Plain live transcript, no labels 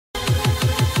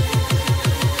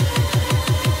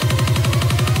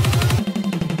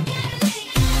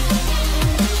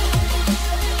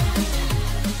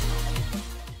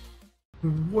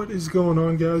What is going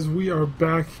on, guys? We are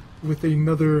back with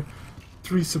another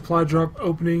 3 supply drop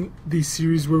opening, the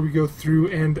series where we go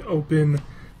through and open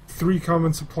 3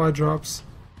 common supply drops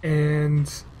and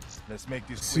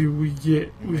see what we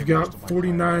get. We've got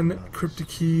 49 cryptic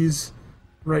keys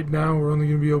right now. We're only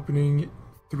going to be opening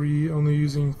 3, only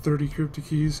using 30 cryptic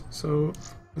keys. So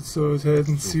let's go ahead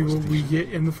and see what we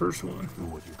get in the first one.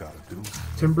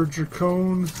 Timber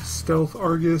Dracone, Stealth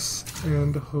Argus,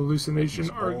 and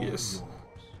Hallucination Argus.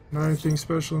 Not anything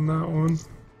special in that one.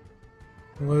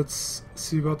 Let's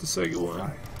see about the second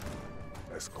one.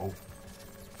 Let's go.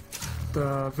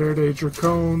 The Verde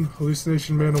Dracone,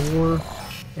 Hallucination Man of War,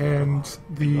 and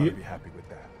the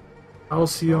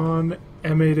Alcyon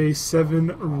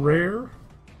M8A7 Rare.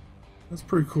 That's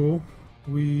pretty cool.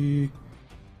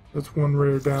 That's 1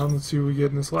 rare down. Let's see what we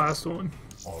get in this last one.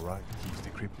 Alright, keys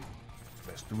decrypted.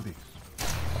 Let's do this.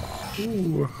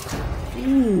 Ooh.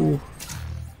 Ooh.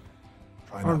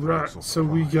 Alright, so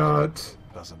we got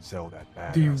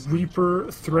the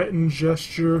Reaper Threaten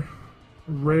Gesture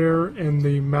Rare and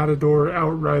the Matador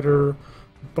Outrider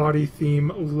body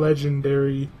theme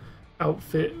legendary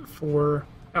outfit for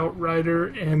Outrider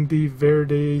and the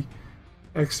Verde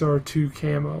XR2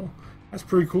 camo. That's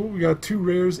pretty cool. We got 2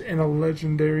 rares and a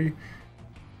legendary.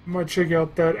 Might check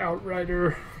out that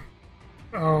Outrider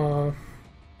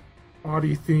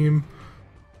body theme.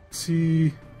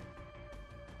 See.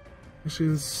 Actually,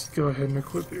 let's go ahead and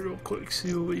equip it real quick.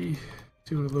 See what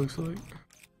it looks like.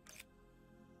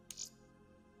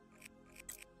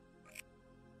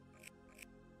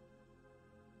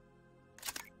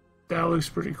 That looks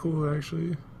pretty cool,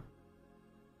 actually.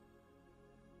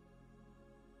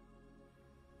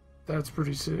 That's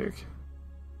pretty sick.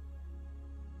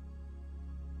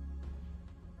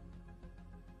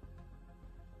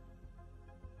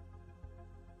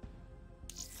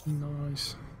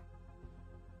 Nice.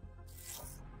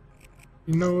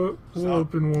 You know what? We'll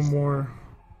open one more.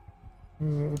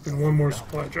 We'll open one more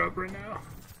supply drop right now.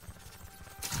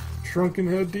 Shrunken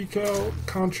Head decal,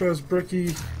 contrast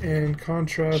brekkie, and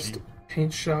contrast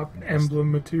paint shop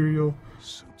emblem material.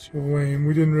 Lame.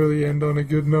 We didn't really end on a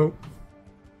good note.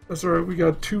 That's alright. We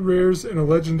got 2 rares and a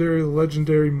legendary. The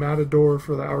legendary Matador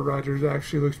for the Outriders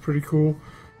actually looks pretty cool.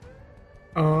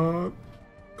 Go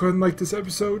ahead and like this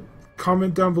episode.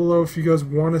 Comment down below if you guys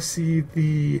want to see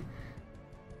the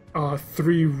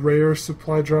 3 rare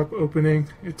supply drop opening.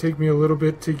 It took me a little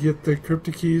bit to get the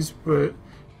cryptic keys, but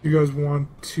if you guys want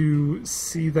to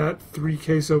see that 3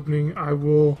 case opening, I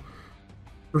will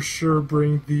for sure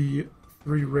bring the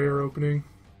 3 rare opening.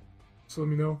 So let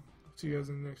me know. See you guys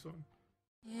in the next one.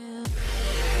 Yeah.